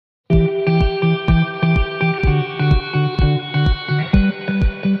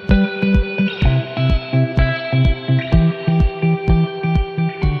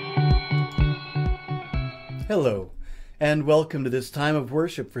and welcome to this time of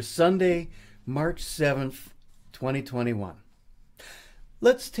worship for Sunday, March 7th, 2021.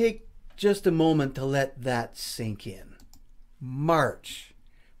 Let's take just a moment to let that sink in. March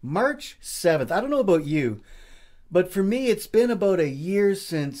 7th. I don't know about you, but for me it's been about a year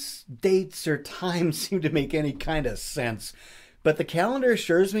since dates or times seem to make any kind of sense. But the calendar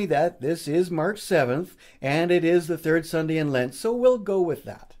assures me that this is March 7th, and it is the third Sunday in Lent, so we'll go with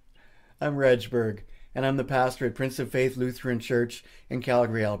that. I'm Reg Berg, and I'm the pastor at Prince of Faith Lutheran Church in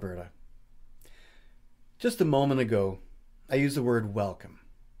Calgary, Alberta. Just a moment ago, I used the word welcome.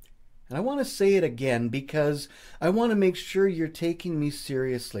 And I want to say it again because I want to make sure you're taking me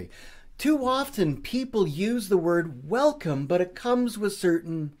seriously. Too often people use the word welcome, but it comes with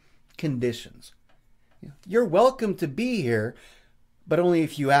certain conditions. You're welcome to be here, but only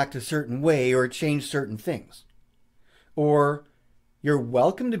if you act a certain way or change certain things. Or you're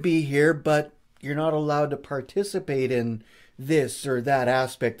welcome to be here, but you're not allowed to participate in this or that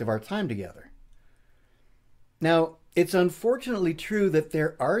aspect of our time together. Now, it's unfortunately true that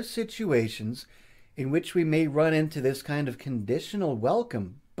there are situations in which we may run into this kind of conditional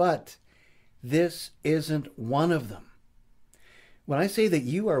welcome, but this isn't one of them. When I say that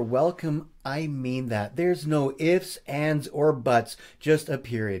you are welcome, I mean that. There's no ifs, ands, or buts, just a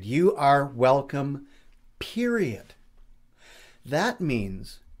period. You are welcome, period. That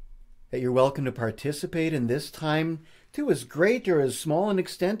means that you're welcome to participate in this time to as great or as small an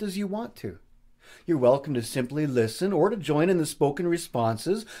extent as you want to. You're welcome to simply listen or to join in the spoken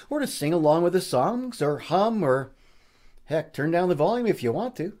responses or to sing along with the songs or hum or, heck, turn down the volume if you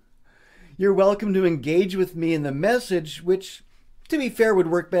want to. You're welcome to engage with me in the message, which, to be fair,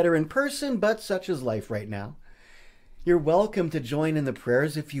 would work better in person, but such is life right now. You're welcome to join in the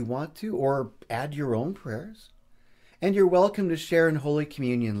prayers if you want to, or add your own prayers. And you're welcome to share in Holy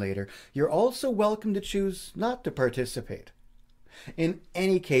Communion later. You're also welcome to choose not to participate. In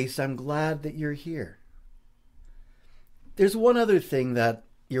any case, I'm glad that you're here. There's one other thing that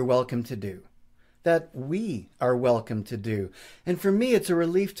you're welcome to do, that we are welcome to do. And for me, it's a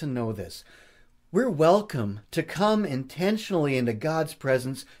relief to know this. We're welcome to come intentionally into God's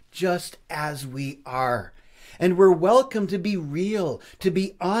presence just as we are. And we're welcome to be real, to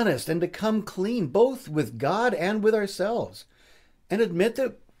be honest, and to come clean, both with God and with ourselves. And admit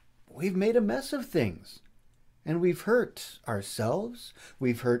that we've made a mess of things. And we've hurt ourselves,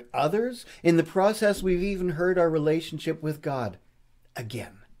 we've hurt others. In the process, we've even hurt our relationship with God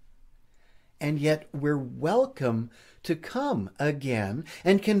again. And yet we're welcome to come again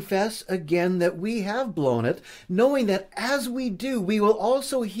and confess again that we have blown it, knowing that as we do, we will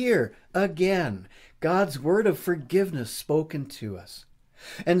also hear again God's word of forgiveness spoken to us.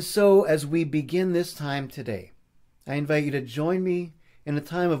 And so as we begin this time today, I invite you to join me in a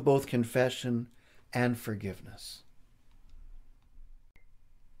time of both confession and forgiveness.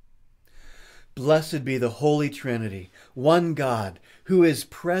 Blessed be the Holy Trinity, one God, who is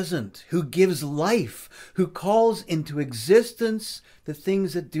present, who gives life, who calls into existence the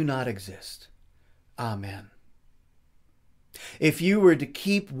things that do not exist. Amen. If you were to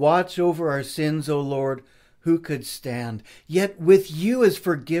keep watch over our sins, O Lord, who could stand? Yet with you is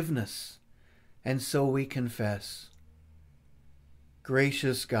forgiveness. And so we confess.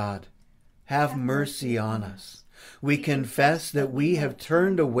 Gracious God, have mercy on us. We confess that we have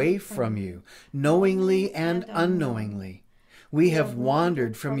turned away from you, knowingly and unknowingly. We have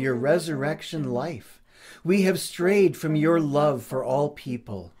wandered from your resurrection life. We have strayed from your love for all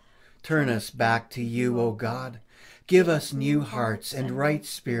people. Turn us back to you, O God. Give us new hearts and right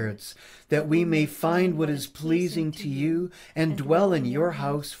spirits, that we may find what is pleasing to you and dwell in your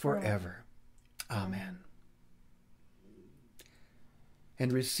house forever. Amen.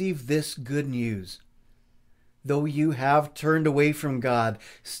 And receive this good news. Though you have turned away from God,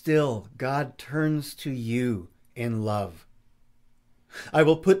 still God turns to you in love. I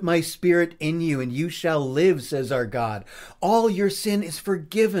will put my spirit in you, and you shall live, says our God. All your sin is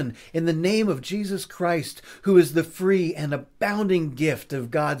forgiven in the name of Jesus Christ, who is the free and abounding gift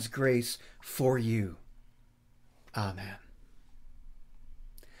of God's grace for you. Amen.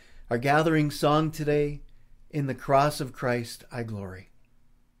 Our gathering song today, In the Cross of Christ I Glory.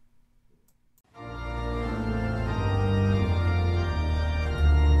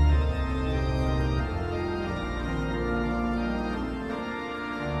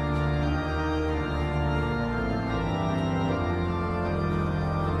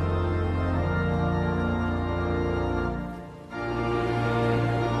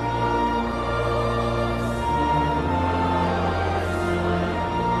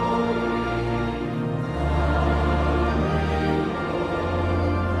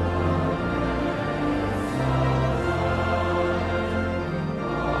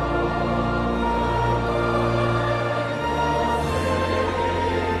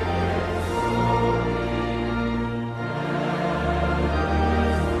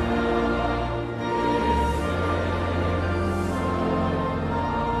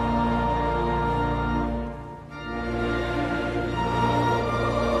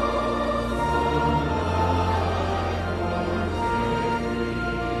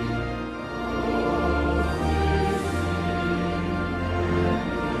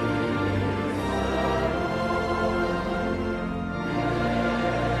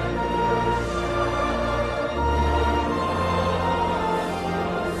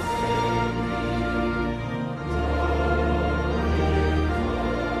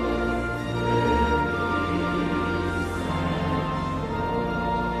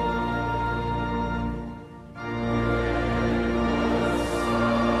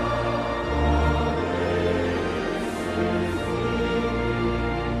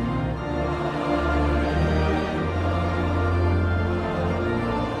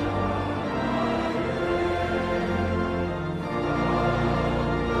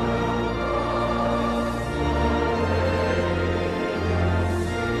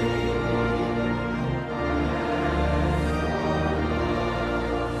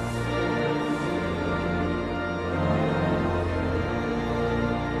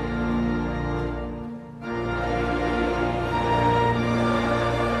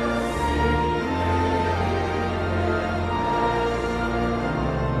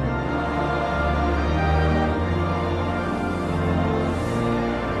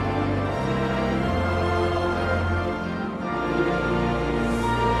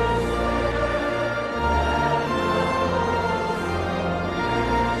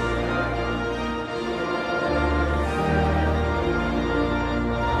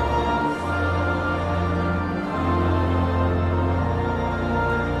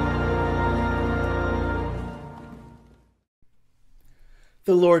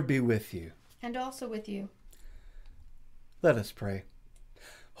 The Lord be with you. And also with you. Let us pray.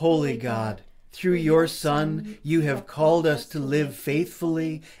 Holy God, through your Son, you have called us to live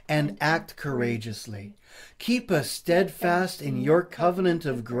faithfully and act courageously. Keep us steadfast in your covenant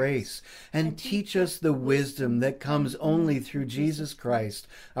of grace and teach us the wisdom that comes only through Jesus Christ,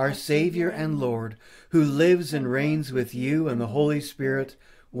 our Savior and Lord, who lives and reigns with you and the Holy Spirit,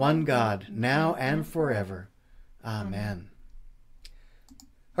 one God, now and forever. Amen.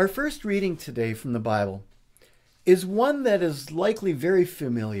 Our first reading today from the Bible is one that is likely very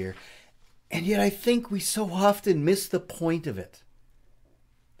familiar, and yet I think we so often miss the point of it.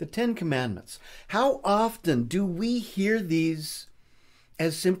 The Ten Commandments. How often do we hear these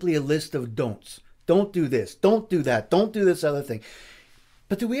as simply a list of don'ts? Don't do this, don't do that, don't do this other thing.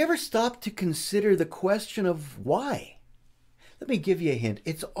 But do we ever stop to consider the question of why? Let me give you a hint.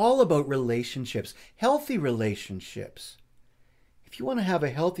 It's all about relationships, healthy relationships. If you want to have a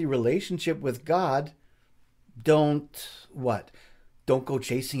healthy relationship with God, don't go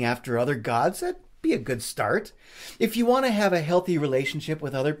chasing after other gods. That'd be a good start. If you want to have a healthy relationship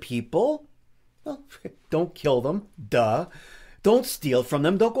with other people, well, don't kill them. Duh. Don't steal from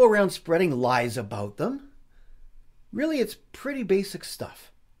them. Don't go around spreading lies about them. Really, it's pretty basic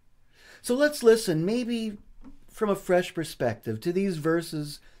stuff. So let's listen, maybe from a fresh perspective, to these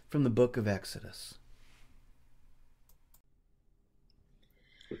verses from the book of Exodus.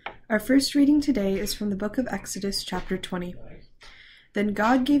 Our first reading today is from the book of Exodus, chapter 20. Then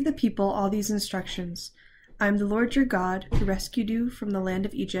God gave the people all these instructions. I am the Lord your God, who rescued you from the land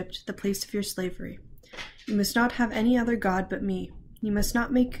of Egypt, the place of your slavery. You must not have any other god but me. You must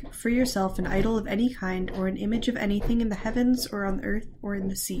not make for yourself an idol of any kind or an image of anything in the heavens or on the earth or in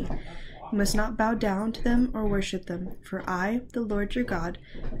the sea. You must not bow down to them or worship them, for I, the Lord your God,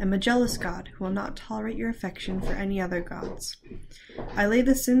 am a jealous God who will not tolerate your affection for any other gods. I lay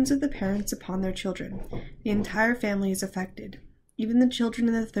the sins of the parents upon their children. The entire family is affected, even the children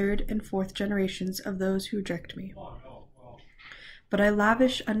in the third and fourth generations of those who reject me. But I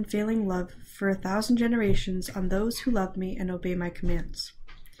lavish unfailing love for 1,000 generations on those who love me and obey my commands.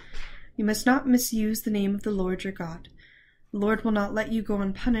 You must not misuse the name of the Lord your God. The Lord will not let you go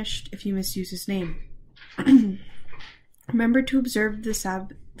unpunished if you misuse his name. Remember to observe the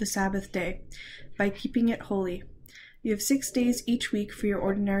Sabbath day by keeping it holy. You have 6 days each week for your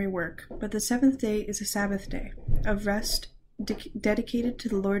ordinary work, but the seventh day is a Sabbath day of rest dedicated to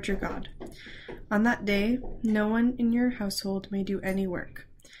the Lord your God. On that day, no one in your household may do any work.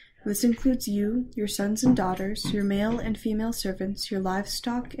 This includes you, your sons and daughters, your male and female servants, your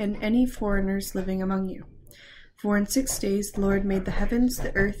livestock, and any foreigners living among you. For in 6 days the Lord made the heavens,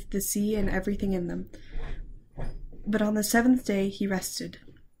 the earth, the sea, and everything in them. But on the seventh day he rested.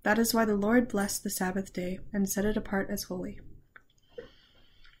 That is why the Lord blessed the Sabbath day and set it apart as holy.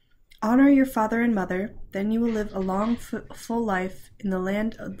 Honor your father and mother, then you will live a long, full life in the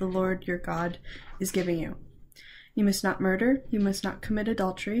land the Lord your God is giving you. You must not murder, you must not commit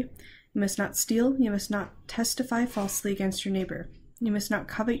adultery, you must not steal, you must not testify falsely against your neighbor. You must not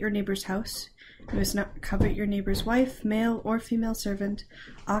covet your neighbor's house. You must not covet your neighbor's wife, male or female servant,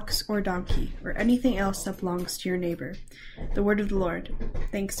 ox or donkey, or anything else that belongs to your neighbor. The word of the Lord.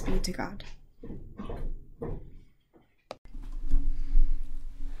 Thanks be to God.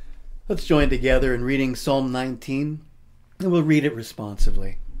 Let's join together in reading Psalm 19, and we'll read it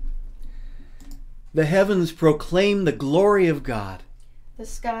responsively. The heavens proclaim the glory of God. The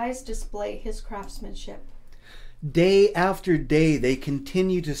skies display his craftsmanship. Day after day they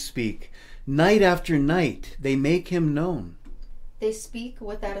continue to speak. Night after night they make him known. They speak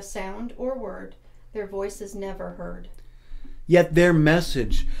without a sound or word. Their voice is never heard. Yet their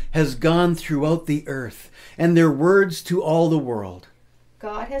message has gone throughout the earth, and their words to all the world.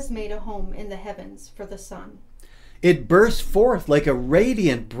 God has made a home in the heavens for the sun. It bursts forth like a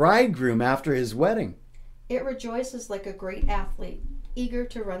radiant bridegroom after his wedding. It rejoices like a great athlete, eager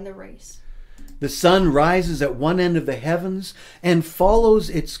to run the race. The sun rises at one end of the heavens and follows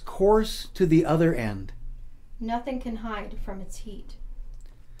its course to the other end. Nothing can hide from its heat.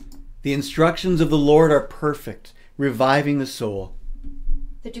 The instructions of the Lord are perfect, reviving the soul.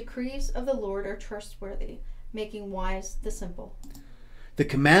 The decrees of the Lord are trustworthy, making wise the simple. The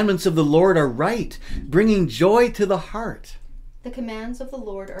commandments of the Lord are right, bringing joy to the heart. The commands of the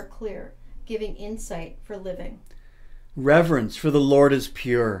Lord are clear, giving insight for living. Reverence for the Lord is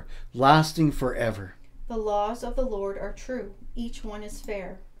pure, lasting forever. The laws of the Lord are true, each one is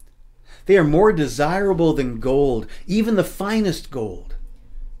fair. They are more desirable than gold, even the finest gold.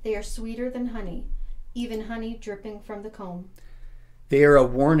 They are sweeter than honey, even honey dripping from the comb. They are a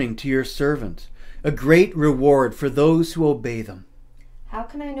warning to your servant, a great reward for those who obey them. How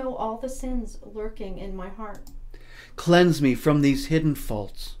can I know all the sins lurking in my heart? Cleanse me from these hidden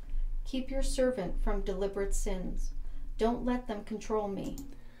faults. Keep your servant from deliberate sins. Don't let them control me.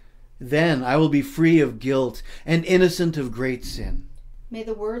 Then I will be free of guilt and innocent of great sin. May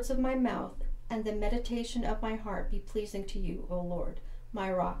the words of my mouth and the meditation of my heart be pleasing to you, O Lord, my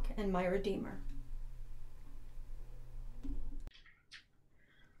rock and my redeemer.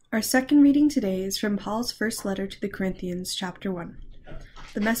 Our second reading today is from Paul's first letter to the Corinthians, chapter 1.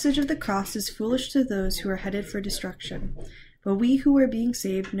 The message of the cross is foolish to those who are headed for destruction, but we who are being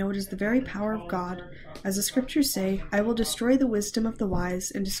saved know it is the very power of God. As the scriptures say, I will destroy the wisdom of the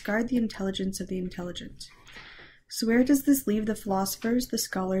wise and discard the intelligence of the intelligent. So where does this leave the philosophers, the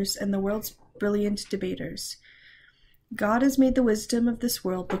scholars, and the world's brilliant debaters? God has made the wisdom of this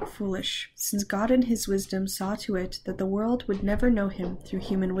world look foolish, since God in his wisdom saw to it that the world would never know him through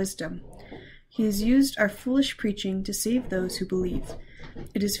human wisdom. He has used our foolish preaching to save those who believe.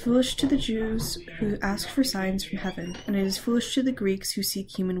 It is foolish to the Jews who ask for signs from heaven, and it is foolish to the Greeks who seek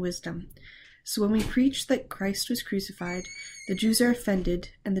human wisdom. So when we preach that Christ was crucified, the Jews are offended,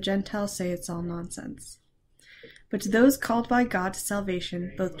 and the Gentiles say it's all nonsense. But to those called by God to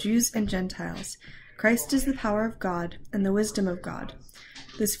salvation, both Jews and Gentiles, Christ is the power of God and the wisdom of God.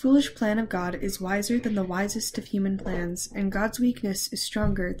 This foolish plan of God is wiser than the wisest of human plans, and God's weakness is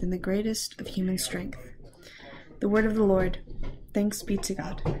stronger than the greatest of human strength. The word of the Lord. Thanks be to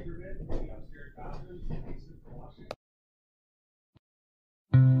God.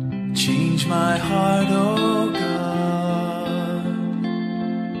 Change my heart, oh God,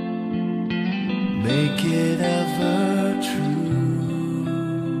 make it ever true.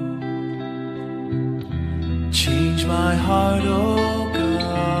 Change my heart, oh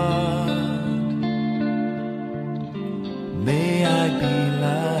God, may I be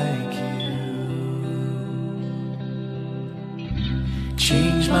like you.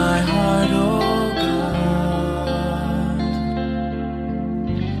 Change my heart, oh God,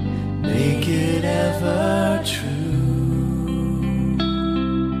 make it ever true.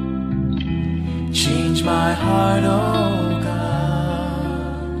 Change my heart, oh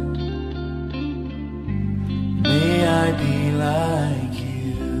God, may I be like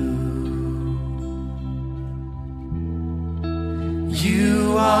you.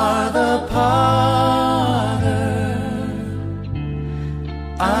 You are the potter,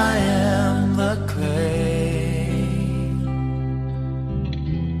 I am the clay.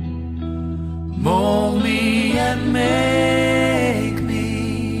 Mold me and make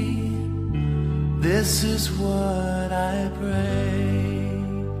me, this is what I pray.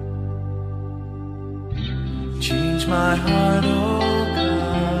 Change my heart, oh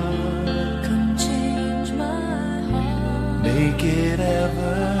God, come change my heart, make it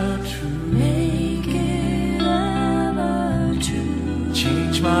ever true. make it ever true.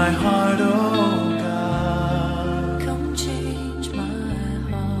 Change my heart, oh God, Come change my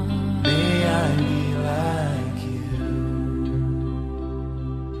heart, may I be like you.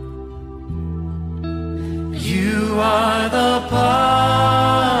 You are the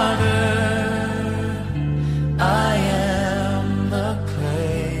potter, I am the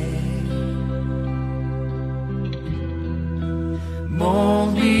clay.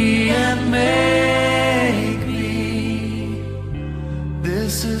 Mold me and make me,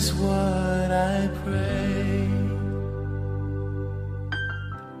 this is what I pray.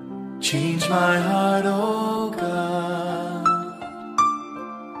 Change my heart, oh God,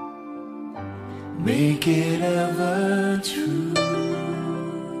 make it ever true.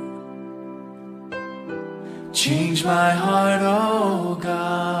 Change my heart, oh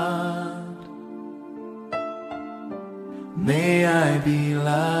God, may I be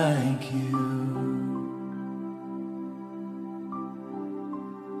like you.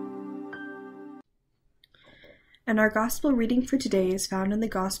 And our gospel reading for today is found in the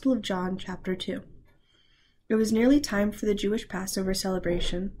Gospel of John, chapter 2. It was nearly time for the Jewish Passover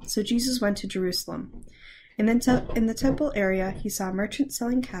celebration, so Jesus went to Jerusalem. In the temple area, he saw merchants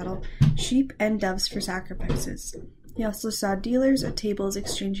selling cattle, sheep, and doves for sacrifices. He also saw dealers at tables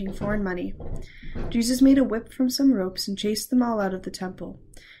exchanging foreign money. Jesus made a whip from some ropes and chased them all out of the temple.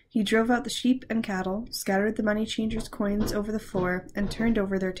 He drove out the sheep and cattle, scattered the money changers' coins over the floor, and turned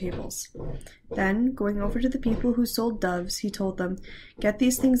over their tables. Then, going over to the people who sold doves, he told them, "Get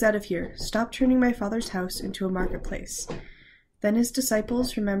these things out of here. Stop turning my Father's house into a marketplace." Then his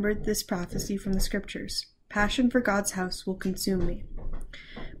disciples remembered this prophecy from the scriptures. "Passion for God's house will consume me."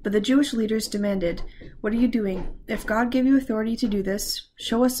 But the Jewish leaders demanded, "What are you doing? If God gave you authority to do this,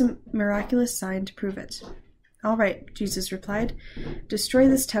 show us a miraculous sign to prove it." "All right," Jesus replied. "Destroy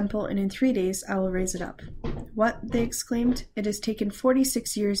this temple, and in 3 days I will raise it up." "What?" they exclaimed. "It has taken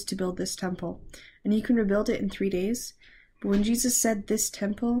 46 years to build this temple, and you can rebuild it in 3 days?" But when Jesus said this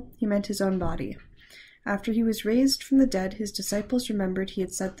temple, he meant his own body. After he was raised from the dead, his disciples remembered he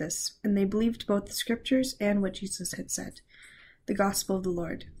had said this, and they believed both the scriptures and what Jesus had said. The Gospel of the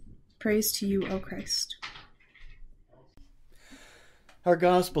Lord. Praise to you, O Christ. Our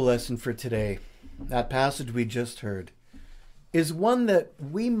gospel lesson for today, that passage we just heard, is one that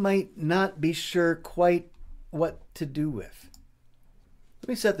we might not be sure quite what to do with. Let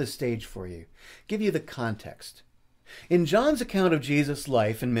me set the stage for you, give you the context. In John's account of Jesus'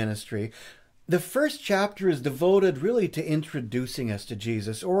 life and ministry, the first chapter is devoted really to introducing us to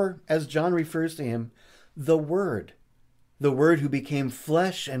Jesus, or as John refers to him, the Word who became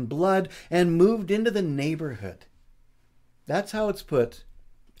flesh and blood and moved into the neighborhood. That's how it's put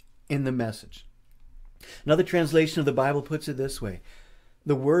in the Message. Another translation of the Bible puts it this way: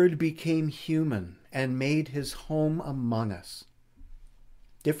 the Word became human and made his home among us.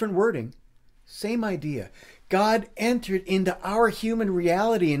 Different wording, same idea. God entered into our human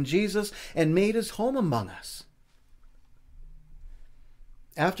reality in Jesus and made his home among us.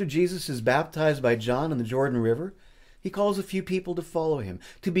 After Jesus is baptized by John in the Jordan River, he calls a few people to follow him,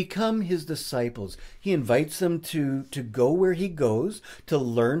 to become his disciples. He invites them to go where he goes, to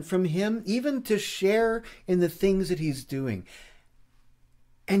learn from him, even to share in the things that he's doing.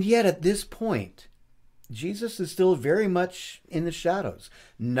 And yet at this point, Jesus is still very much in the shadows.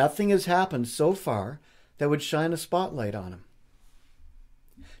 Nothing has happened so far that would shine a spotlight on him.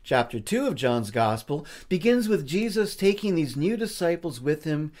 Chapter 2 of John's Gospel begins with Jesus taking these new disciples with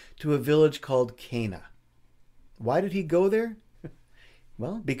him to a village called Cana. Why did he go there?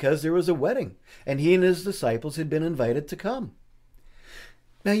 Well, because there was a wedding, and he and his disciples had been invited to come.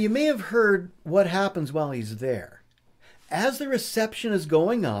 Now, you may have heard what happens while he's there. As the reception is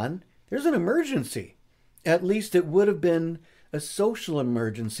going on, there's an emergency. At least it would have been a social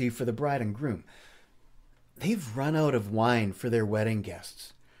emergency for the bride and groom. They've run out of wine for their wedding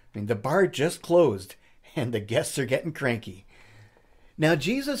guests. I mean, the bar just closed, and the guests are getting cranky. Now,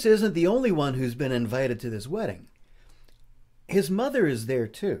 Jesus isn't the only one who's been invited to this wedding. His mother is there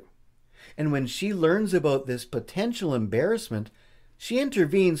too. And when she learns about this potential embarrassment, she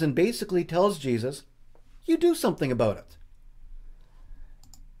intervenes and basically tells Jesus, "You do something about it."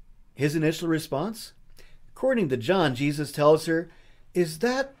 His initial response? According to John, Jesus tells her, "Is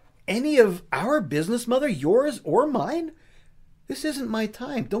that any of our business, Mother, yours or mine? This isn't my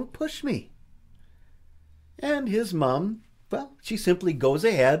time. Don't push me." And his mom, well, she simply goes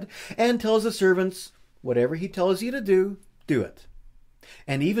ahead and tells the servants, whatever he tells you to do it.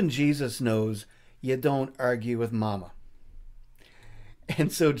 And even Jesus knows you don't argue with mama.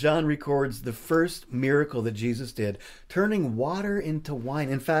 And so John records the first miracle that Jesus did, turning water into wine.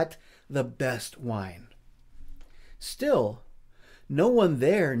 In fact, the best wine. Still, no one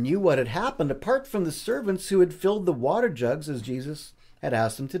there knew what had happened apart from the servants who had filled the water jugs as Jesus had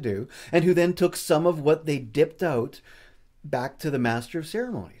asked them to do, and who then took some of what they dipped out back to the master of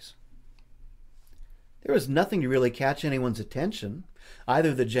ceremonies. There was nothing to really catch anyone's attention,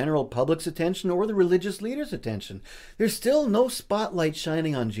 either the general public's attention or the religious leaders' attention. There's still no spotlight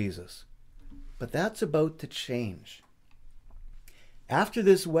shining on Jesus. But that's about to change. After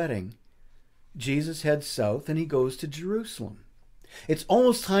this wedding, Jesus heads south and he goes to Jerusalem. It's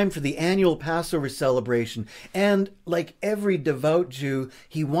almost time for the annual Passover celebration, and like every devout Jew,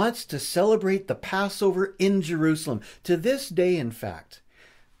 he wants to celebrate the Passover in Jerusalem. To this day, in fact,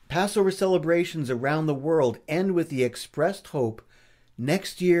 Passover celebrations around the world end with the expressed hope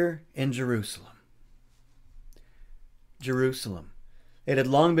next year in Jerusalem. Jerusalem. It had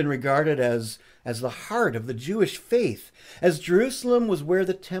long been regarded as the heart of the Jewish faith, as Jerusalem was where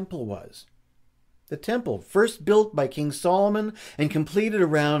the temple was. The temple, first built by King Solomon and completed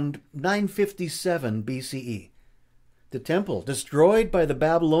around 957 BCE. The temple, destroyed by the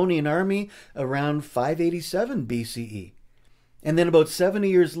Babylonian army around 587 BCE. And then about 70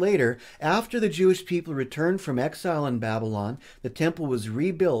 years later, after the Jewish people returned from exile in Babylon, the temple was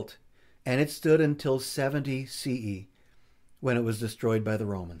rebuilt, and it stood until 70 CE, when it was destroyed by the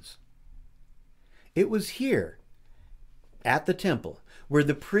Romans. It was here, at the temple, where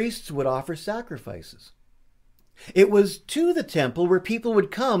the priests would offer sacrifices. It was to the temple where people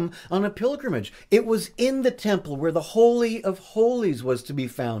would come on a pilgrimage. It was in the temple where the Holy of Holies was to be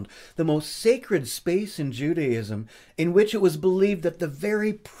found, the most sacred space in Judaism, in which it was believed that the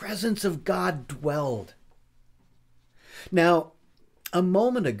very presence of God dwelled. Now, a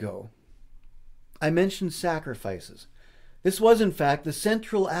moment ago, I mentioned sacrifices. This was, in fact, the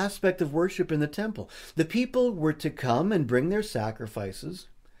central aspect of worship in the temple. The people were to come and bring their sacrifices,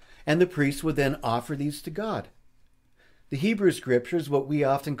 and the priests would then offer these to God. The Hebrew Scriptures, what we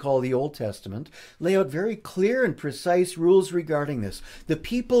often call the Old Testament, lay out very clear and precise rules regarding this. The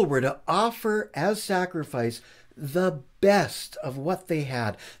people were to offer as sacrifice the best of what they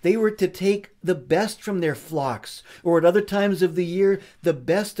had. They were to take the best from their flocks, or at other times of the year, the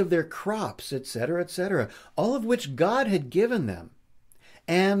best of their crops, etc., all of which God had given them,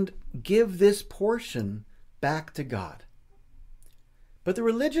 and give this portion back to God. But the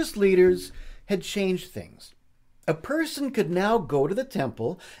religious leaders had changed things. A person could now go to the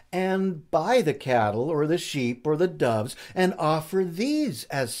temple and buy the cattle or the sheep or the doves and offer these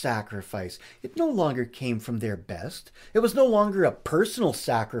as sacrifice. It no longer came from their best. It was no longer a personal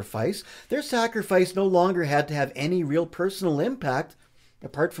sacrifice. Their sacrifice no longer had to have any real personal impact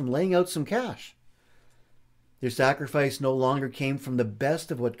apart from laying out some cash. Their sacrifice no longer came from the best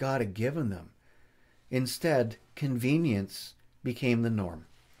of what God had given them. Instead, convenience became the norm.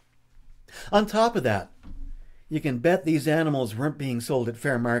 On top of that, you can bet these animals weren't being sold at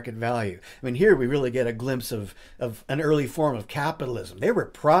fair market value. I mean, here we really get a glimpse of an early form of capitalism. There were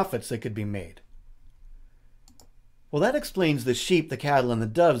profits that could be made. Well, that explains the sheep, the cattle, and the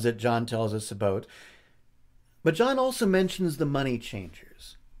doves that John tells us about. But John also mentions the money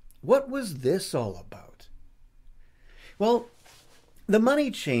changers. What was this all about? Well, the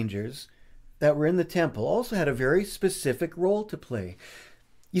money changers that were in the temple also had a very specific role to play.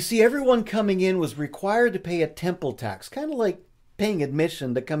 You see, everyone coming in was required to pay a temple tax, kind of like paying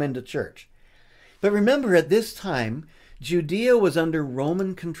admission to come into church. But remember, at this time, Judea was under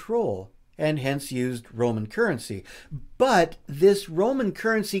Roman control and hence used Roman currency. But this Roman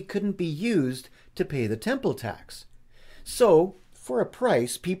currency couldn't be used to pay the temple tax. So, for a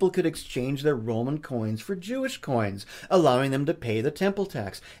price, people could exchange their Roman coins for Jewish coins, allowing them to pay the temple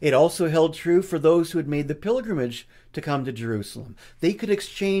tax. It also held true for those who had made the pilgrimage to come to Jerusalem. They could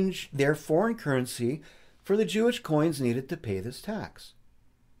exchange their foreign currency for the Jewish coins needed to pay this tax.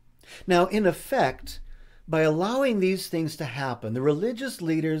 Now, in effect, by allowing these things to happen, the religious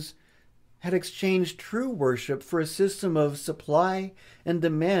leaders had exchanged true worship for a system of supply and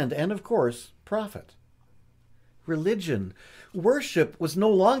demand and, of course, profit. Religion, worship, was no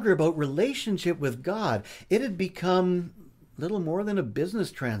longer about relationship with God. It had become little more than a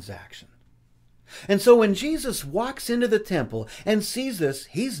business transaction. And so when Jesus walks into the temple and sees this,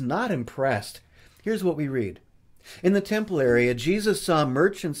 he's not impressed. Here's what we read. In the temple area, Jesus saw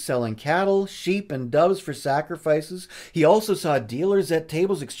merchants selling cattle, sheep, and doves for sacrifices. He also saw dealers at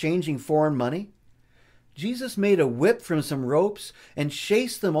tables exchanging foreign money. Jesus made a whip from some ropes and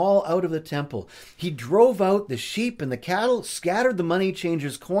chased them all out of the temple. He drove out the sheep and the cattle, scattered the money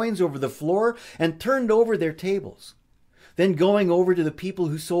changers' coins over the floor, and turned over their tables. Then going over to the people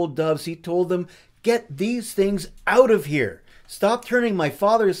who sold doves, he told them, "Get these things out of here. Stop turning my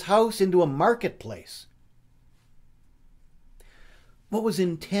Father's house into a marketplace." What was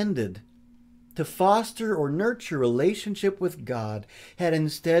intended to foster or nurture relationship with God had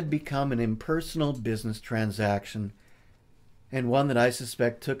instead become an impersonal business transaction, and one that I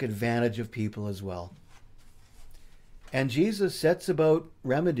suspect took advantage of people as well. And Jesus sets about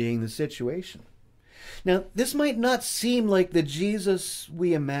remedying the situation. Now, this might not seem like the Jesus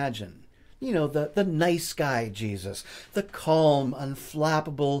we imagine. You know, the nice guy Jesus, the calm,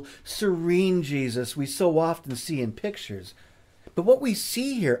 unflappable, serene Jesus we so often see in pictures. But what we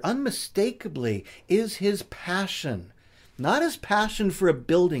see here, unmistakably, is his passion. Not his passion for a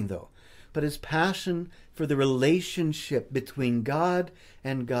building, though, but his passion for the relationship between God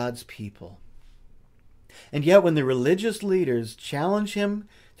and God's people. And yet when the religious leaders challenge him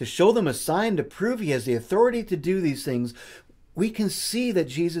to show them a sign to prove he has the authority to do these things, we can see that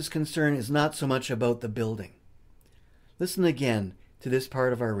Jesus' concern is not so much about the building. Listen again to this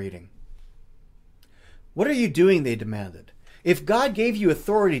part of our reading. "What are you doing?" they demanded. "If God gave you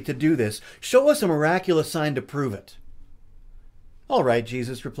authority to do this, show us a miraculous sign to prove it." "All right,"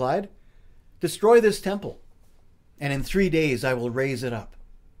 Jesus replied. "Destroy this temple, and in 3 days I will raise it up."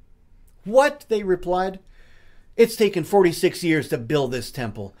 "What?" they replied. "It's taken 46 years to build this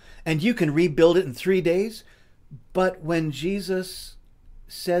temple, and you can rebuild it in 3 days?" But when Jesus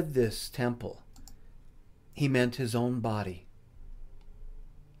said this temple, he meant his own body.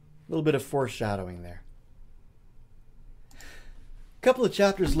 A little bit of foreshadowing there. A couple of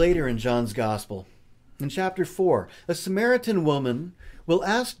chapters later in John's Gospel, in chapter 4, a Samaritan woman will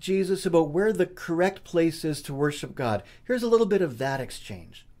ask Jesus about where the correct place is to worship God. Here's a little bit of that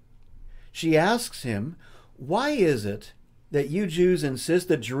exchange. She asks him, "Why is it that you Jews insist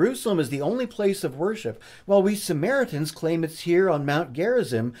that Jerusalem is the only place of worship, while we Samaritans claim it's here on Mount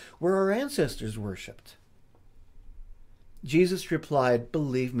Gerizim where our ancestors worshipped. Jesus replied,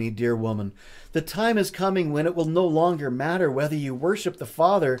 "Believe me, dear woman, the time is coming when it will no longer matter whether you worship the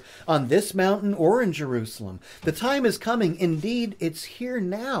Father on this mountain or in Jerusalem. The time is coming, indeed, it's here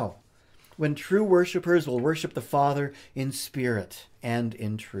now, when true worshipers will worship the Father in spirit and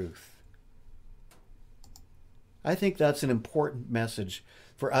in truth." I think that's an important message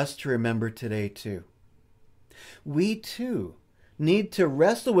for us to remember today, too. We, too, need to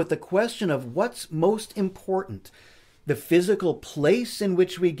wrestle with the question of what's most important: the physical place in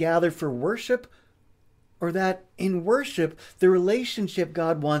which we gather for worship, or that in worship, the relationship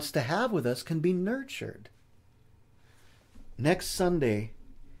God wants to have with us can be nurtured. Next Sunday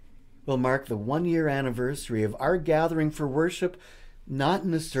will mark the 1-year anniversary of our gathering for worship, not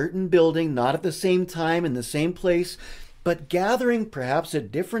in a certain building, not at the same time, in the same place, but gathering perhaps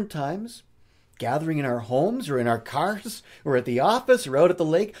at different times, gathering in our homes or in our cars or at the office or out at the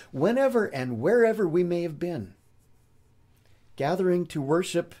lake, whenever and wherever we may have been. Gathering to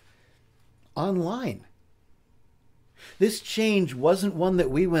worship online. This change wasn't one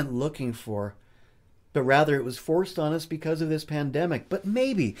that we went looking for, but rather it was forced on us because of this pandemic. But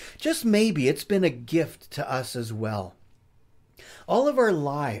maybe, just maybe, it's been a gift to us as well. All of our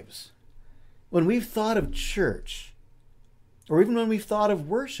lives, when we've thought of church, or even when we've thought of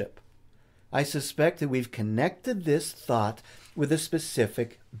worship, I suspect that we've connected this thought with a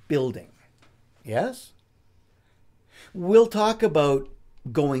specific building. Yes? We'll talk about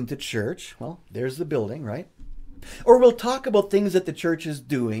going to church. Well, there's the building, right? Or we'll talk about things that the church is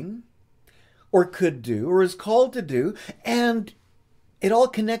doing, or could do, or is called to do, and it all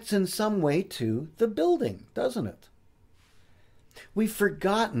connects in some way to the building, doesn't it? We've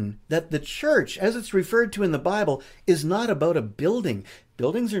forgotten that the church, as it's referred to in the Bible, is not about a building.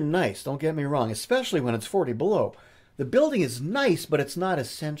 Buildings are nice, don't get me wrong, especially when it's 40 below. The building is nice, but it's not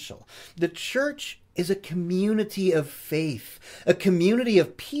essential. The church is a community of faith, a community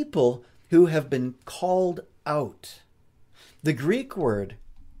of people who have been called out. The Greek word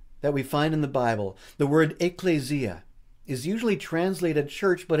that we find in the Bible, the word ecclesia, is usually translated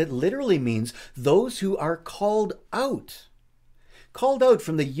church, but it literally means those who are called out. Called out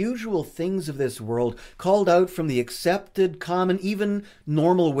from the usual things of this world, called out from the accepted, common, even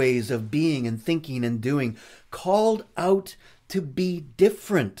normal ways of being and thinking and doing, called out to be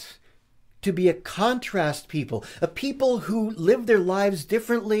different, to be a contrast people, a people who live their lives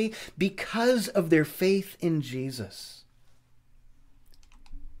differently because of their faith in Jesus.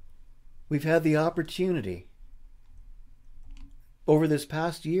 We've had the opportunity over this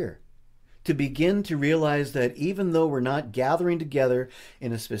past year to begin to realize that even though we're not gathering together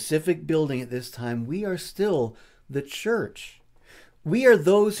in a specific building at this time, we are still the church. We are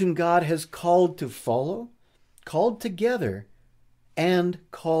those whom God has called to follow, called together, and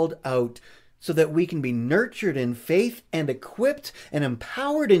called out, so that we can be nurtured in faith and equipped and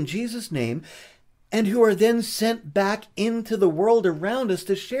empowered in Jesus' name, and who are then sent back into the world around us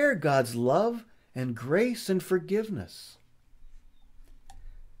to share God's love and grace and forgiveness.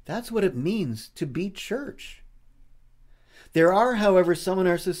 That's what it means to be church. There are, however, some in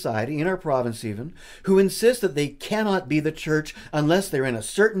our society, in our province even, who insist that they cannot be the church unless they're in a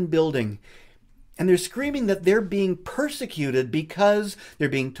certain building. And they're screaming that they're being persecuted because they're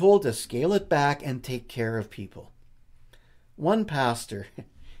being told to scale it back and take care of people. One pastor,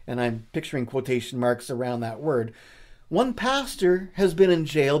 and I'm picturing quotation marks around that word, one pastor has been in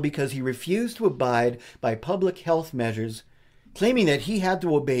jail because he refused to abide by public health measures, claiming that he had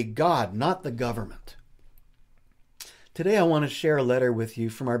to obey God, not the government. Today I want to share a letter with you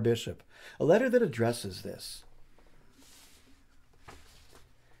from our bishop, a letter that addresses this.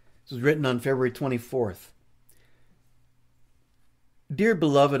 This was written on February 24th. Dear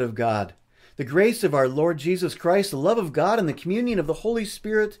beloved of God, the grace of our Lord Jesus Christ, the love of God, and the communion of the Holy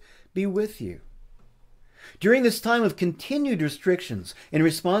Spirit be with you. During this time of continued restrictions in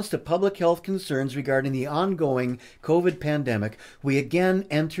response to public health concerns regarding the ongoing COVID pandemic, we again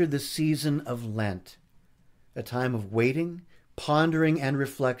entered the season of Lent, a time of waiting, pondering, and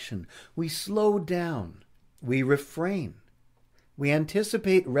reflection. We slow down. We refrain. We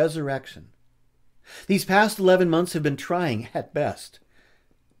anticipate resurrection. These past 11 months have been trying at best.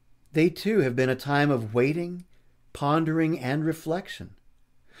 They too have been a time of waiting, pondering, and reflection.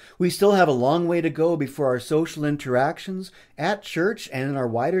 We still have a long way to go before our social interactions at church and in our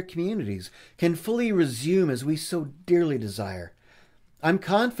wider communities can fully resume as we so dearly desire. I'm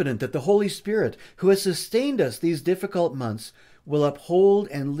confident that the Holy Spirit, who has sustained us these difficult months, will uphold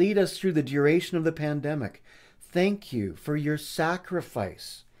and lead us through the duration of the pandemic. thank you for your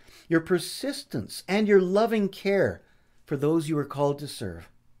sacrifice, your persistence, and your loving care for those you are called to serve.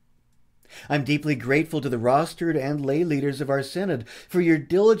 I'm deeply grateful to the rostered and lay leaders of our synod for your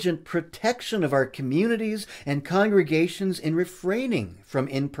diligent protection of our communities and congregations in refraining from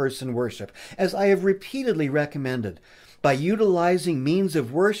in-person worship, as I have repeatedly recommended, by utilizing means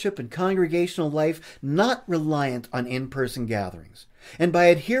of worship and congregational life not reliant on in-person gatherings, and by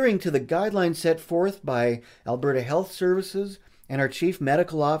adhering to the guidelines set forth by Alberta Health Services and our Chief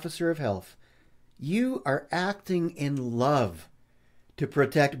Medical Officer of Health. You are acting in love to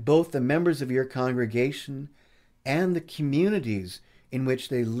protect both the members of your congregation and the communities in which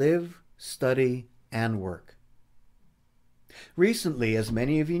they live, study, and work. Recently, as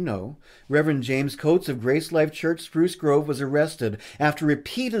many of you know, Reverend James Coates of Grace Life Church, Spruce Grove, was arrested after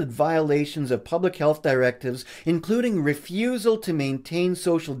repeated violations of public health directives, including refusal to maintain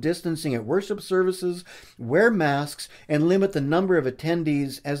social distancing at worship services, wear masks, and limit the number of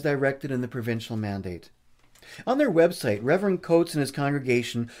attendees as directed in the provincial mandate. On their website, Reverend Coates and his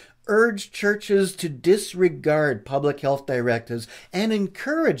congregation urge churches to disregard public health directives and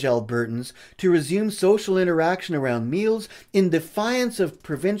encourage Albertans to resume social interaction around meals in defiance of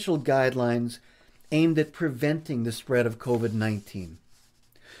provincial guidelines aimed at preventing the spread of COVID-19.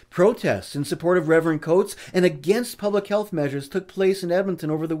 Protests in support of Reverend Coates and against public health measures took place in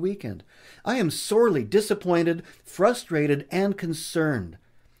Edmonton over the weekend. I am sorely disappointed, frustrated, and concerned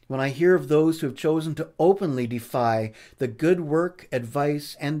when I hear of those who have chosen to openly defy the good work,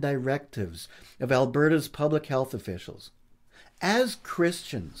 advice, and directives of Alberta's public health officials. As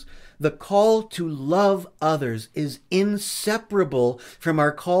Christians, the call to love others is inseparable from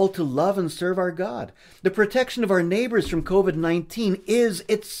our call to love and serve our God. The protection of our neighbors from COVID-19 is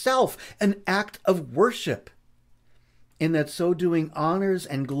itself an act of worship, in that so doing honors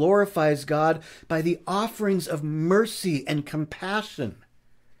and glorifies God by the offerings of mercy and compassion.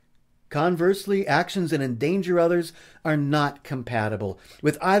 Conversely, actions that endanger others are not compatible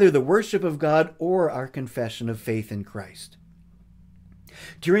with either the worship of God or our confession of faith in Christ.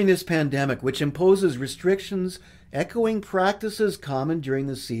 During this pandemic, which imposes restrictions echoing practices common during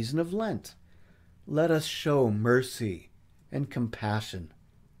the season of Lent, let us show mercy and compassion.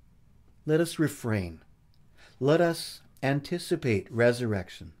 Let us refrain. Let us anticipate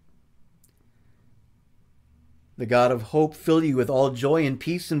resurrection. The God of hope fill you with all joy and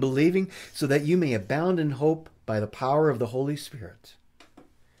peace in believing, so that you may abound in hope by the power of the Holy Spirit.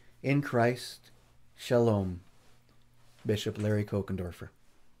 In Christ, Shalom. Bishop Larry Kokendorfer.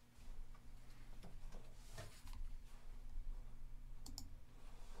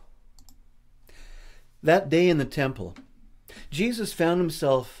 That day in the temple, Jesus found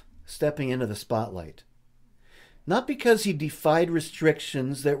himself stepping into the spotlight. Not because he defied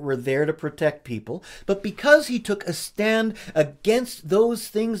restrictions that were there to protect people, but because he took a stand against those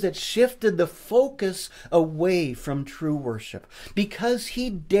things that shifted the focus away from true worship. Because he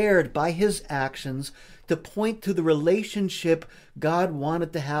dared, by his actions, to point to the relationship God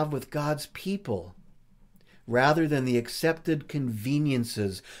wanted to have with God's people, rather than the accepted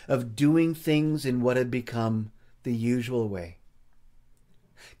conveniences of doing things in what had become the usual way.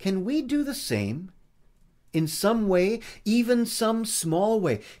 Can we do the same? In some way, even some small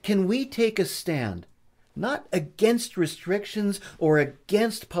way, can we take a stand, not against restrictions or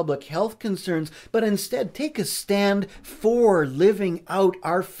against public health concerns, but instead take a stand for living out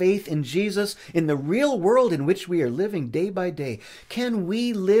our faith in Jesus in the real world in which we are living day by day? Can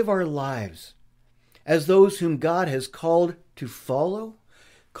we live our lives as those whom God has called to follow,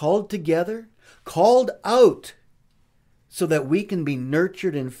 called together, called out, so that we can be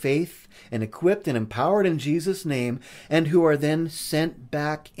nurtured in faith and equipped and empowered in Jesus' name, and who are then sent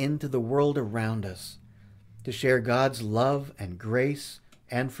back into the world around us to share God's love and grace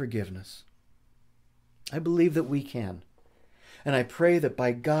and forgiveness? I believe that we can. And I pray that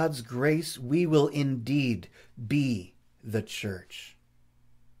by God's grace, we will indeed be the church.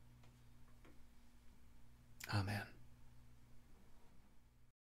 Amen.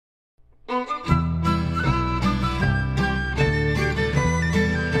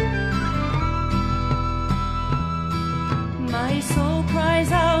 My soul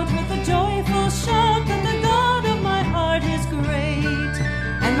cries out with a joyful shout that the God of my heart is great,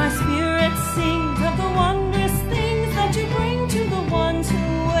 and my spirit sings of the wondrous things that you bring to the ones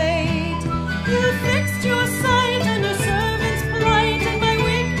who wait. You fixed your sight on your servant's plight, and my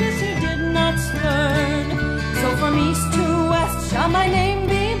weakness you did not spurn. So from east to west shall my name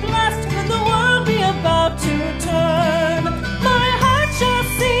be blessed, could the world be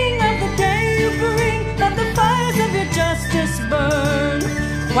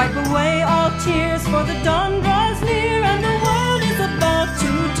Wipe away all tears, for the dawn draws near and the world is about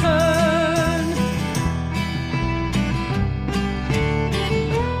to turn.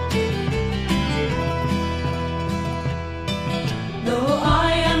 Though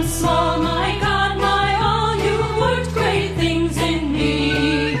I am small, my God, my all, you worked great things in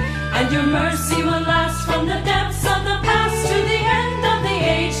me, and your mercy will last from the depths of the past to the end of the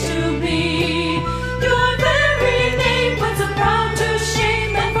age to be. Your very name puts a proud to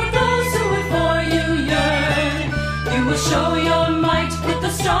shame, and for those who would for you yearn, you will show your might, put the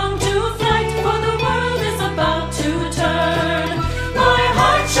strong to flight, for the world is about to turn. My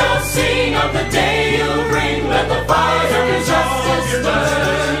heart shall sing of the day you bring, let the fires of your justice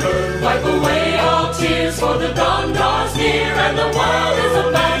burn. Wipe away all tears, for the dawn draws near and the world is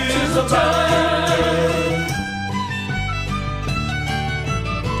about to turn.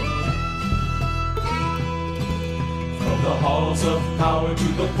 From the halls of power to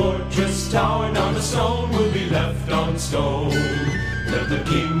the fortress tower, now the stone will be left on stone. Let the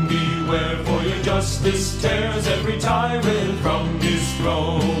king beware, for your justice tears every tyrant from his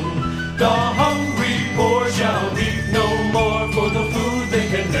throne. The hungry poor shall weep no more for the food they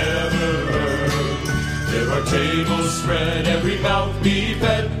can never earn. There are tables spread, every mouth be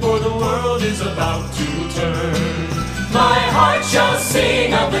fed, for the world is about to turn. My heart shall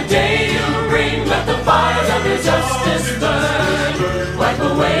sing of the day you bring, let the fires of your justice burn. Wipe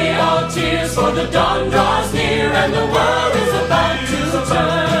away all tears, for the dawn draws near and the world is about to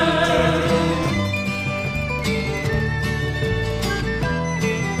turn.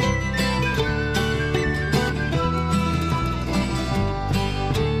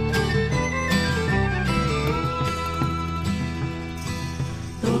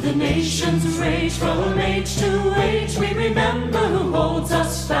 Though the nations rage from age to age, we remember who holds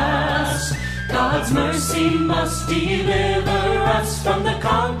us fast. God's mercy must deliver us from the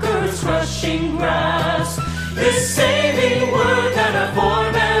conqueror's crushing grasp. This saving word that our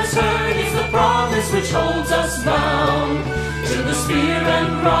forebears heard is the promise which holds us bound. Till the spear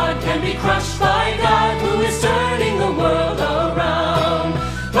and rod can be crushed by God, who is turning the world around.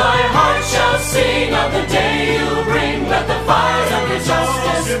 My heart shall sing of the day you bring, let the fires of your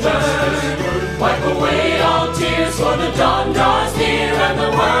justice burn. Wipe away all tears, for the dawn draws near and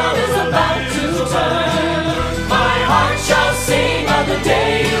the world is about to turn. My heart shall sing of the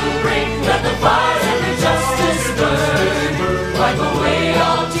day you bring, let the fires of your justice burn. Wipe away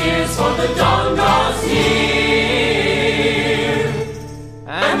all tears, for the dawn draws near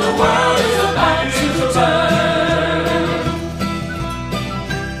and the world is about to turn.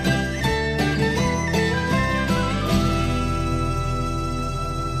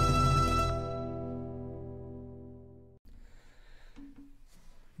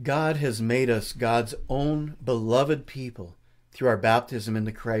 God has made us God's own beloved people through our baptism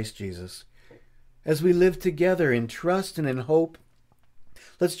into Christ Jesus. As we live together in trust and in hope,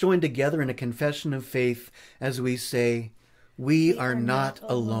 let's join together in a confession of faith as we say, "We are not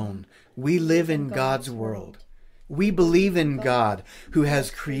alone. We live in God's world. We believe in God, who has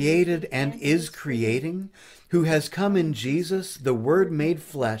created and is creating, who has come in Jesus, the Word made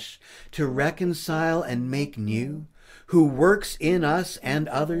flesh, to reconcile and make new, who works in us and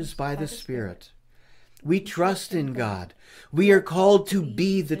others by the Spirit. We trust in God. We are called to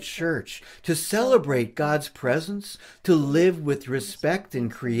be the church, to celebrate God's presence, to live with respect in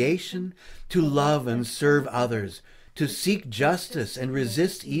creation, to love and serve others, to seek justice and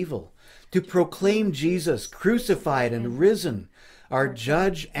resist evil, to proclaim Jesus crucified and risen, our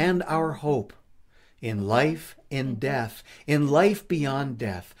judge and our hope. In life, in death, in life beyond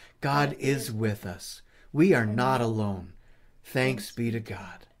death, God is with us. We are not alone. Thanks be to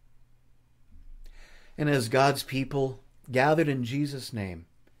God." And as God's people gathered in Jesus' name,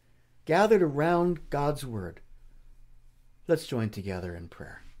 gathered around God's word, let's join together in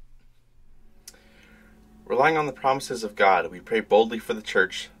prayer. Relying on the promises of God, we pray boldly for the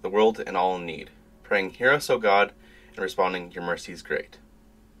church, the world, and all in need, praying, "Hear us, O God," and responding, "Your mercy is great."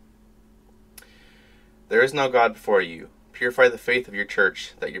 There is no God before you. Purify the faith of your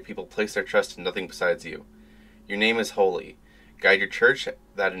church, that your people place their trust in nothing besides you. Your name is holy. Guide your church,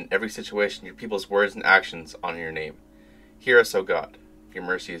 that in every situation your people's words and actions honor your name. Hear us, O God. Your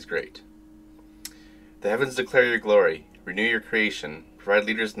mercy is great. The heavens declare your glory. Renew your creation. Provide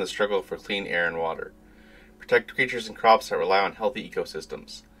leaders in the struggle for clean air and water. Protect creatures and crops that rely on healthy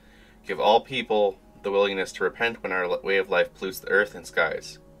ecosystems. Give all people the willingness to repent when our way of life pollutes the earth and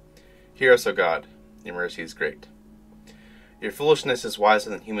skies. Hear us, O God. Your mercy is great. Your foolishness is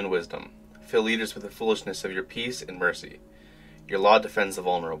wiser than human wisdom. Fill leaders with the foolishness of your peace and mercy. Your law defends the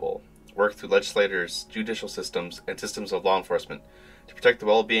vulnerable. Work through legislators, judicial systems, and systems of law enforcement to protect the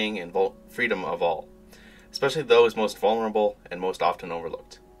well-being and freedom of all, especially those most vulnerable and most often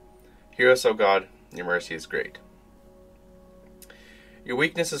overlooked. Hear us, O God, your mercy is great. Your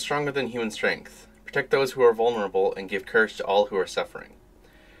weakness is stronger than human strength. Protect those who are vulnerable and give courage to all who are suffering.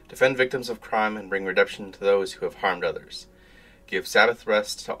 Defend victims of crime and bring redemption to those who have harmed others. Give Sabbath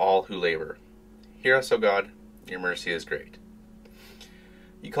rest to all who labor. Hear us, O God, your mercy is great.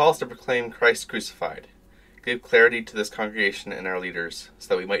 You call us to proclaim Christ crucified. Give clarity to this congregation and our leaders, so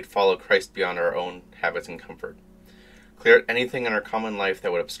that we might follow Christ beyond our own habits and comfort. Clear out anything in our common life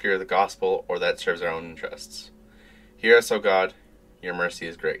that would obscure the gospel or that serves our own interests. Hear us, O God, your mercy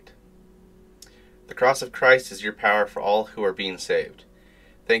is great. The cross of Christ is your power for all who are being saved.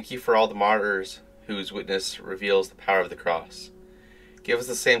 Thank you for all the martyrs whose witness reveals the power of the cross. Give us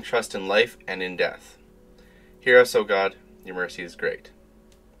the same trust in life and in death. Hear us, O God, your mercy is great.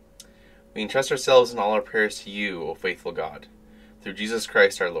 We entrust ourselves in all our prayers to you, O faithful God, through Jesus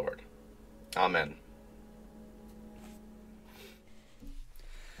Christ our Lord. Amen.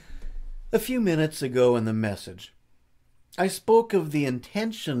 A few minutes ago in the message, I spoke of the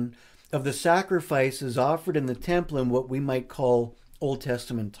intention of the sacrifices offered in the temple in what we might call Old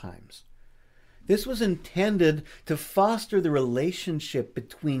Testament times. This was intended to foster the relationship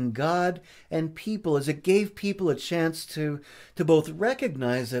between God and people, as it gave people a chance to both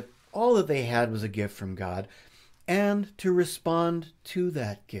recognize that all that they had was a gift from God and to respond to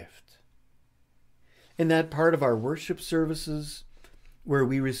that gift. In that part of our worship services where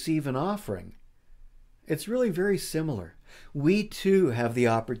we receive an offering, it's really very similar. We too have the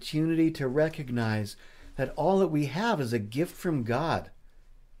opportunity to recognize that all that we have is a gift from God,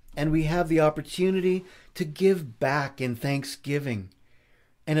 and we have the opportunity to give back in thanksgiving.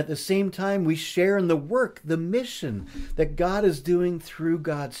 And at the same time, we share in the work, the mission that God is doing through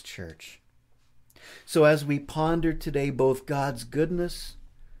God's church. So as we ponder today both God's goodness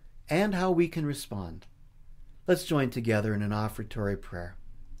and how we can respond, let's join together in an offertory prayer.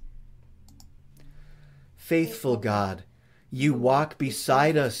 Faithful God, you walk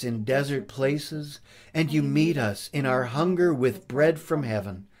beside us in desert places, and you meet us in our hunger with bread from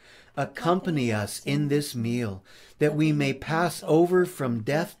heaven. Accompany us in this meal, that we may pass over from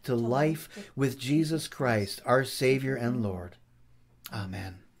death to life with Jesus Christ, our Savior and Lord.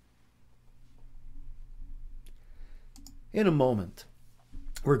 Amen. In a moment,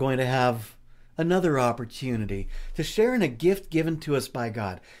 we're going to have another opportunity to share in a gift given to us by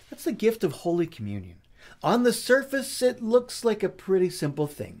God. That's the gift of Holy Communion. On the surface, it looks like a pretty simple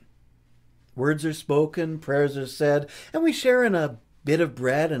thing. Words are spoken, prayers are said, and we share in a bit of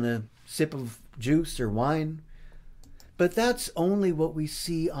bread and a sip of juice or wine. But that's only what we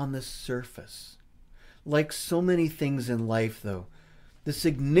see on the surface. Like so many things in life, though, the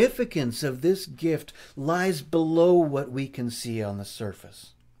significance of this gift lies below what we can see on the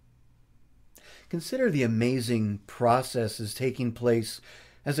surface. Consider the amazing processes taking place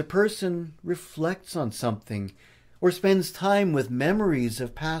as a person reflects on something or spends time with memories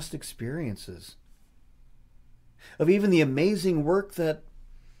of past experiences. Of even the amazing work that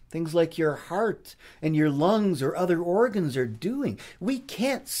things like your heart and your lungs or other organs are doing. We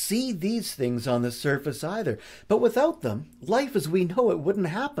can't see these things on the surface either, but without them, life as we know it wouldn't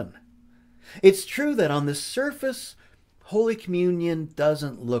happen. It's true that on the surface, Holy Communion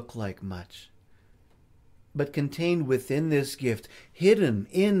doesn't look like much. But contained within this gift, hidden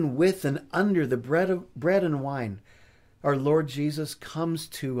in, with, and under the bread and wine, our Lord Jesus comes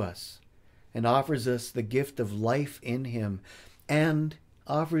to us and offers us the gift of life in him and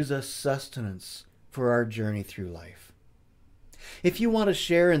offers us sustenance for our journey through life. If you want to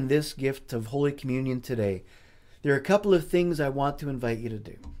share in this gift of Holy Communion today, there are a couple of things I want to invite you to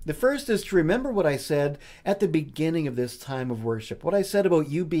do. The first is to remember what I said at the beginning of this time of worship, what I said about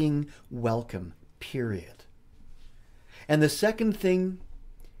you being welcome, period. And the second thing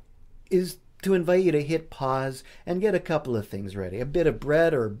is to invite you to hit pause and get a couple of things ready. A bit of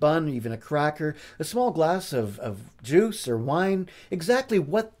bread or a bun, even a cracker, a small glass of juice or wine. Exactly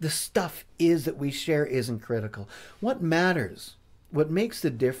what the stuff is that we share isn't critical. What matters, what makes the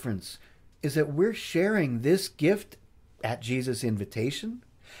difference, is that we're sharing this gift at Jesus' invitation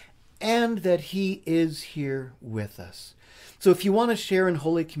and that he is here with us. So if you want to share in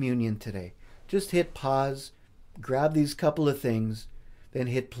Holy Communion today, just hit pause, grab these couple of things, then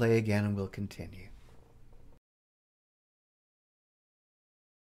hit play again and we'll continue.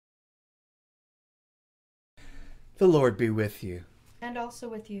 The Lord be with you. And also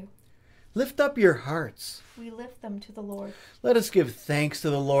with you. Lift up your hearts. We lift them to the Lord. Let us give thanks to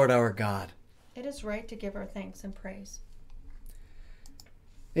the Lord our God. It is right to give our thanks and praise.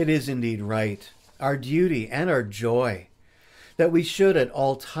 It is indeed right, our duty and our joy, that we should at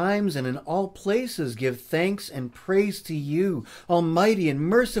all times and in all places give thanks and praise to you, Almighty and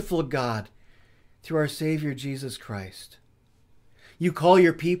merciful God, through our Savior Jesus Christ. You call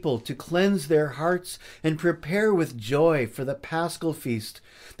your people to cleanse their hearts and prepare with joy for the Paschal feast,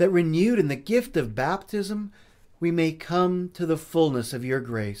 that renewed in the gift of baptism, we may come to the fullness of your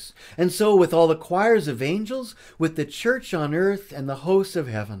grace. And so with all the choirs of angels, with the church on earth and the hosts of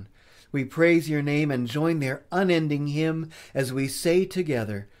heaven, we praise your name and join their unending hymn as we say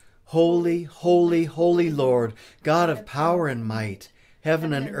together, Holy, holy, holy Lord, God of power and might,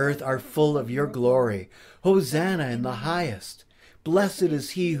 heaven and earth are full of your glory. Hosanna in the highest. Blessed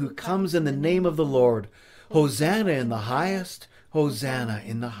is he who comes in the name of the Lord. Hosanna in the highest. Hosanna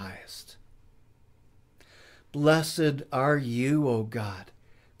in the highest. Blessed are you, O God,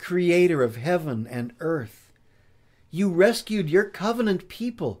 creator of heaven and earth. You rescued your covenant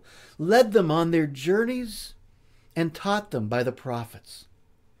people, led them on their journeys, and taught them by the prophets.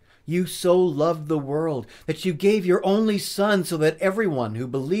 You so loved the world that you gave your only Son so that everyone who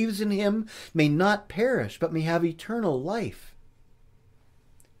believes in him may not perish but may have eternal life.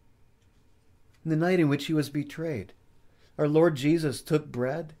 In the night in which he was betrayed, our Lord Jesus took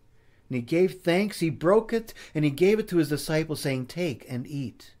bread, and he gave thanks, he broke it, and he gave it to his disciples, saying, Take and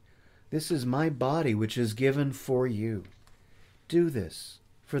eat. This is my body, which is given for you. Do this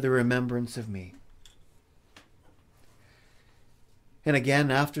for the remembrance of me. And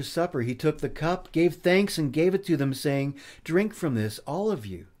again, after supper, he took the cup, gave thanks, and gave it to them, saying, Drink from this, all of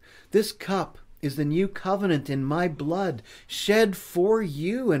you. This cup is the new covenant in my blood, shed for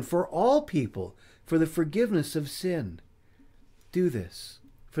you and for all people for the forgiveness of sin. Do this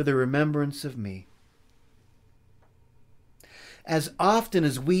for the remembrance of me. As often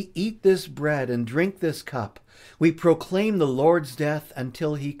as we eat this bread and drink this cup, we proclaim the Lord's death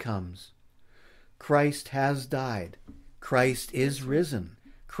until he comes. Christ has died. Christ is risen.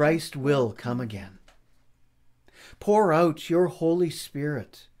 Christ will come again. Pour out your Holy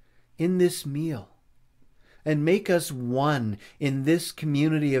Spirit in this meal and make us one in this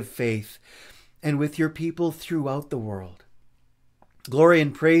community of faith and with your people throughout the world. Glory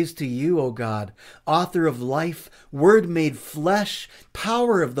and praise to you, O God, author of life, word made flesh,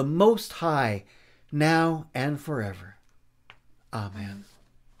 power of the Most High, now and forever. Amen.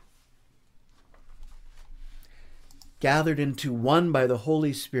 Gathered into one by the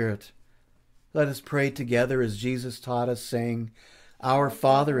Holy Spirit, let us pray together as Jesus taught us, saying, Our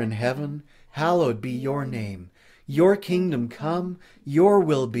Father in heaven, hallowed be your name. Your kingdom come, your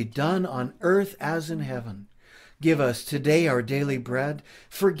will be done on earth as in heaven. Give us today our daily bread.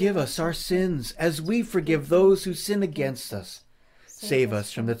 Forgive us our sins as we forgive those who sin against us. Save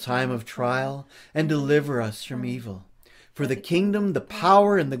us from the time of trial and deliver us from evil. For the kingdom, the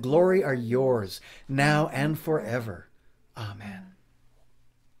power, and the glory are yours, now and forever. Amen.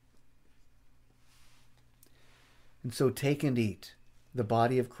 And so take and eat the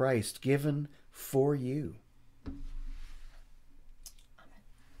body of Christ given for you.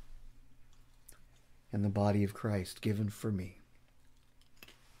 And the body of Christ given for me.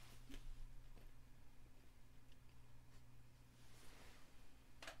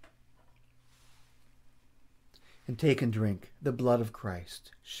 And take and drink the blood of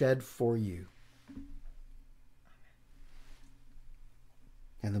Christ shed for you.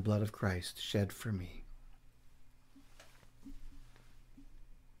 And the blood of Christ shed for me.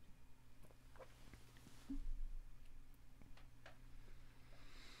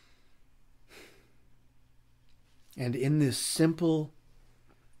 And in this simple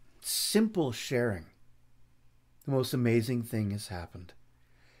sharing, the most amazing thing has happened.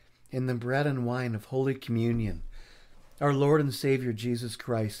 In the bread and wine of Holy Communion, our Lord and Savior Jesus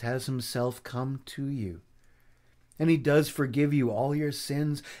Christ has himself come to you. And he does forgive you all your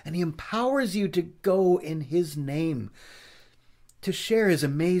sins, and he empowers you to go in his name, to share his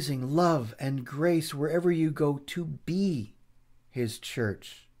amazing love and grace wherever you go, to be his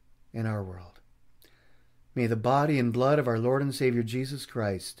church in our world. May the body and blood of our Lord and Savior Jesus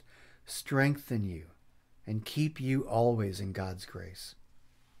Christ strengthen you and keep you always in God's grace.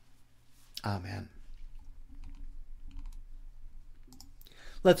 Amen.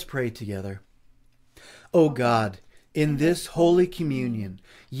 Let's pray together. O God, in this Holy Communion,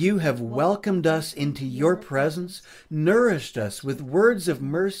 you have welcomed us into your presence, nourished us with words of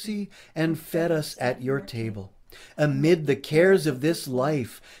mercy, and fed us at your table. Amid the cares of this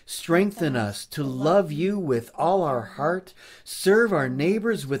life, strengthen us to love you with all our heart, serve our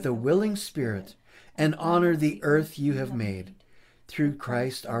neighbors with a willing spirit, and honor the earth you have made. Through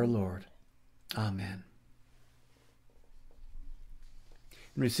Christ our Lord. Amen.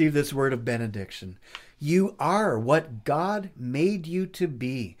 And receive this word of benediction. You are what God made you to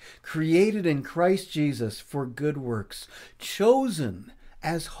be, created in Christ Jesus for good works, chosen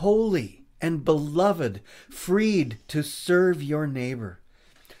as holy and beloved, freed to serve your neighbor.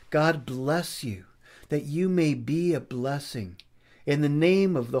 God bless you, that you may be a blessing. In the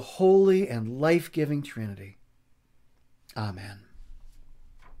name of the Holy and Life-Giving Trinity. Amen.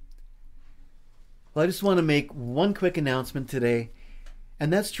 Well, I just want to make one quick announcement today,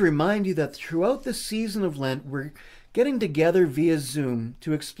 and that's to remind you that throughout the season of Lent, we're getting together via Zoom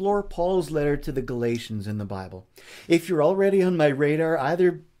to explore Paul's letter to the Galatians in the Bible. If you're already on my radar,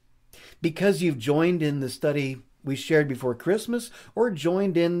 either because you've joined in the study we shared before Christmas or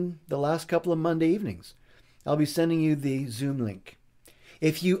joined in the last couple of Monday evenings, I'll be sending you the Zoom link.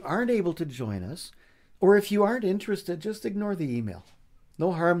 If you aren't able to join us, or if you aren't interested, just ignore the email.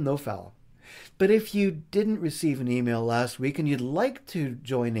 No harm, no foul. But if you didn't receive an email last week and you'd like to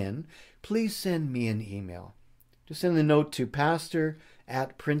join in, please send me an email. Just send a note to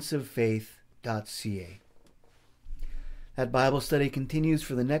pastor@princeoffaith.ca. That Bible study continues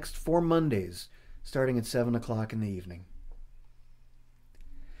for the next 4 Mondays, starting at 7 o'clock in the evening.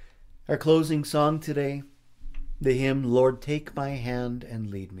 Our closing song today, the hymn, Lord, Take My Hand and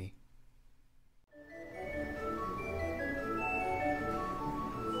Lead Me.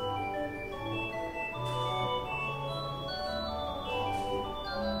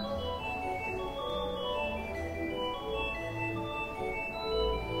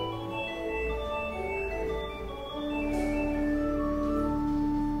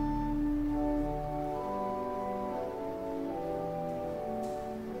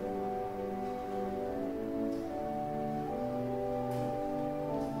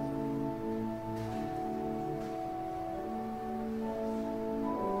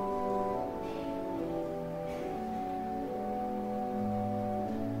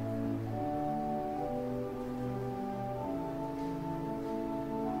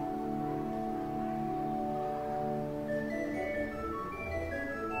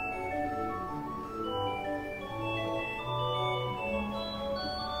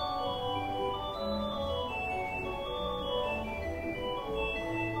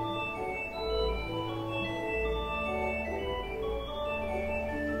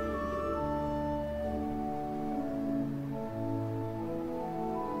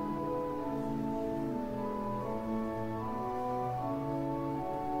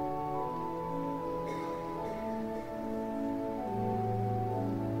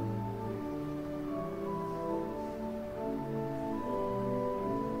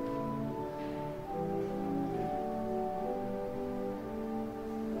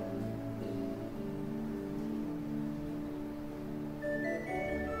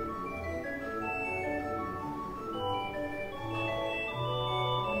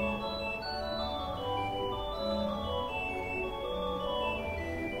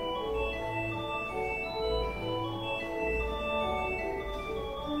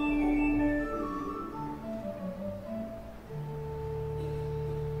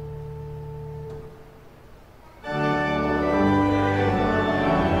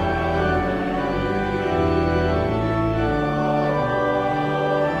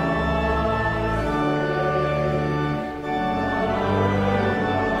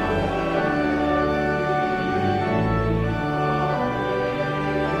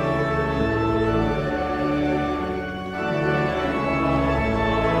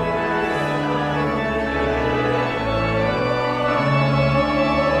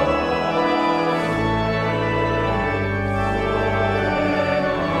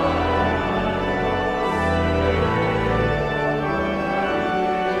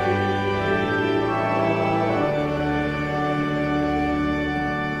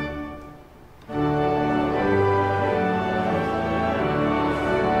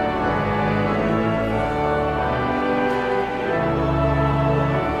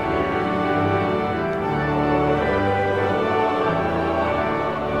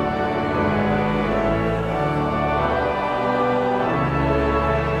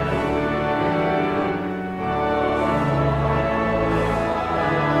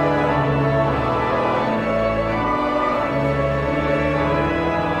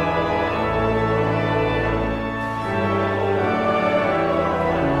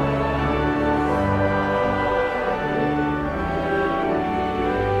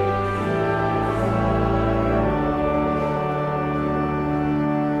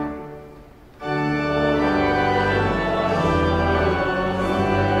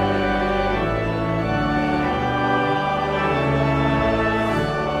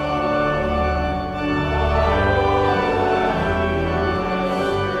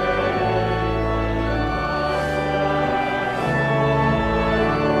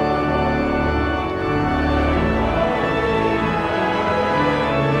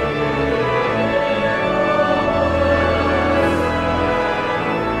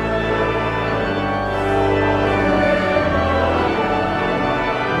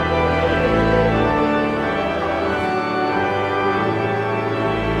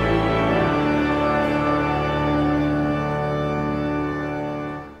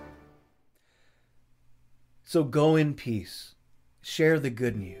 So go in peace. Share the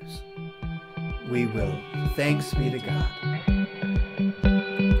good news. We will. Thanks be to God.